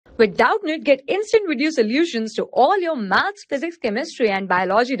With Doubtnut, get instant video solutions to all your maths, physics, chemistry, and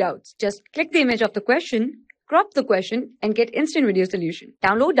biology doubts. Just click the image of the question, crop the question, and get instant video solution.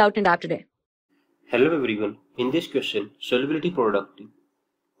 Download Doubtnut app today. Hello everyone. In this question, solubility product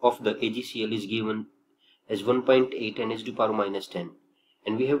of the AgCl is given as 1.8 and h to the power minus 10.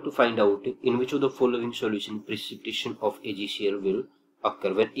 And we have to find out in which of the following solution precipitation of AgCl will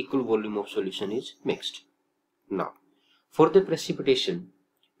occur when equal volume of solution is mixed. Now, for the precipitation,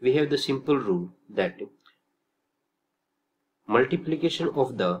 we have the simple rule that multiplication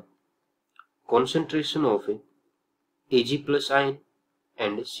of the concentration of Ag plus ion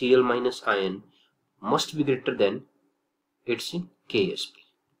and Cl minus ion must be greater than its Ksp,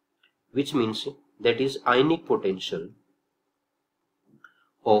 which means that is ionic potential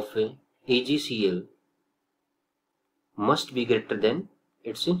of AgCl must be greater than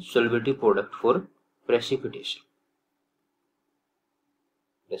its solubility product for precipitation.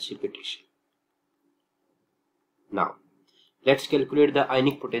 Now, let's calculate the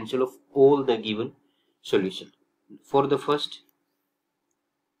ionic potential of all the given solution. For the first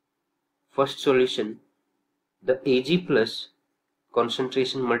solution, the Ag plus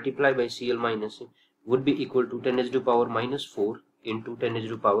concentration multiplied by Cl minus would be equal to 10 h to the power minus 4 into 10 h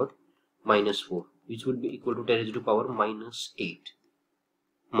to the power minus 4, which would be equal to 10 h to the power minus 8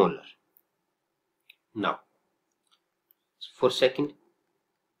 molar. Now, for second,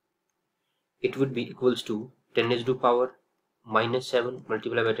 it would be equals to 10 h to the power minus 7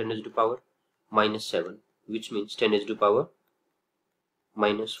 multiplied by 10 h to the power minus 7, which means 10 h to the power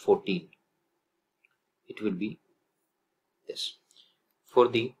minus 14. It will be this. For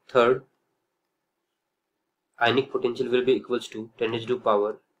the third, ionic potential will be equals to 10 h to the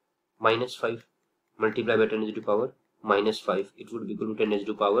power minus 5 multiplied by 10 h to the power minus 5. It would be equal to 10 h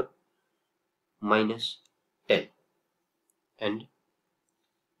to the power minus 10. And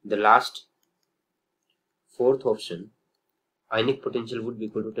the last, fourth option, ionic potential would be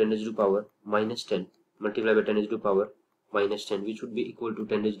equal to 10 h to the power minus 10 multiplied by 10 h to the power minus 10, which would be equal to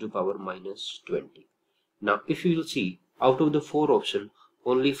 10 h to the power minus 20. Now, if you will see, out of the four options,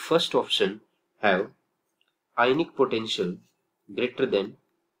 only first option have ionic potential greater than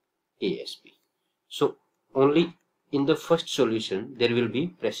Asp. So, only in the first solution there will be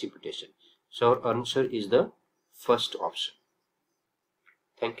precipitation. So, our answer is the first option.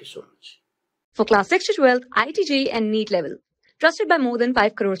 Thank you so much. For class 6 to 12, IIT JEE and NEET level. Trusted by more than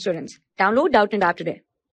 5 crore students. Download Doubtnut app today.